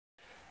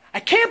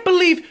can't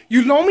believe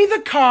you loaned me the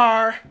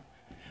car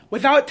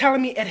without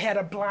telling me it had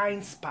a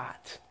blind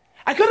spot.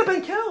 I could have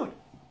been killed.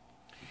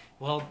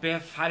 Well,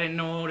 Biff, I didn't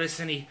notice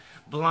any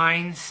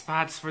blind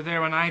spots were there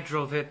when I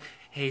drove it.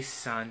 Hey,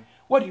 son.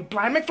 What are you,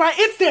 blind, McFly?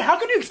 It's there. How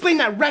can you explain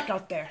that wreck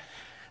out there?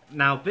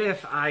 Now,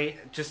 Biff, I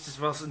just as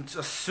well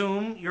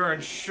assume your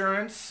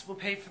insurance will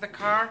pay for the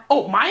car.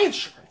 Oh, my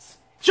insurance?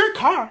 It's your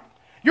car.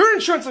 Your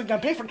insurance is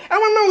going to pay for it. I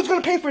want to know who's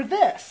going to pay for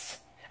this.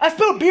 I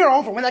spilled beer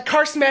over when that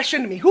car smashed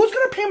into me. Who's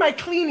going to pay my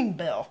cleaning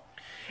bill?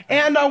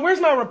 And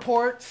where's my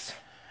reports?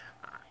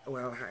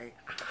 Well,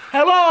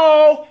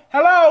 Hello?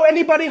 Hello?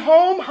 Anybody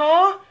home,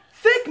 huh?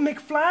 Think,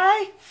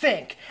 McFly.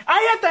 Think.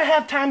 I have to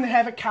have time to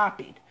have it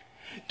copied.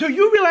 Do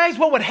you realize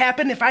what would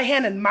happen if I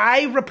handed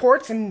my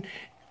reports in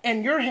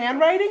your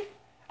handwriting?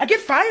 I'd get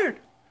fired.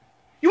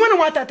 You wouldn't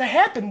want that to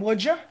happen,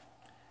 would you?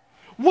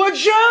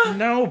 Would you?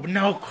 No,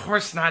 of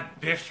course not,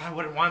 Biff. I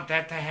wouldn't want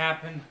that to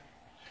happen.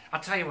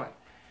 I'll tell you what.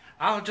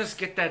 I'll just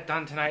get that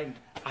done tonight, and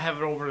I'll have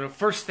it over the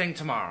first thing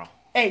tomorrow.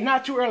 Hey,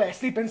 not too early. I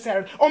sleep in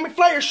Saturday. Oh,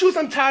 McFly, your shoes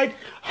untied.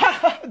 Ha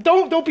ha!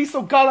 Don't be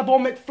so gullible,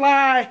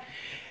 McFly.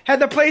 Had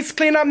the place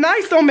cleaned up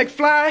nice, though,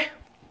 McFly.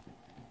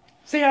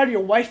 Say hi to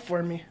your wife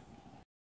for me.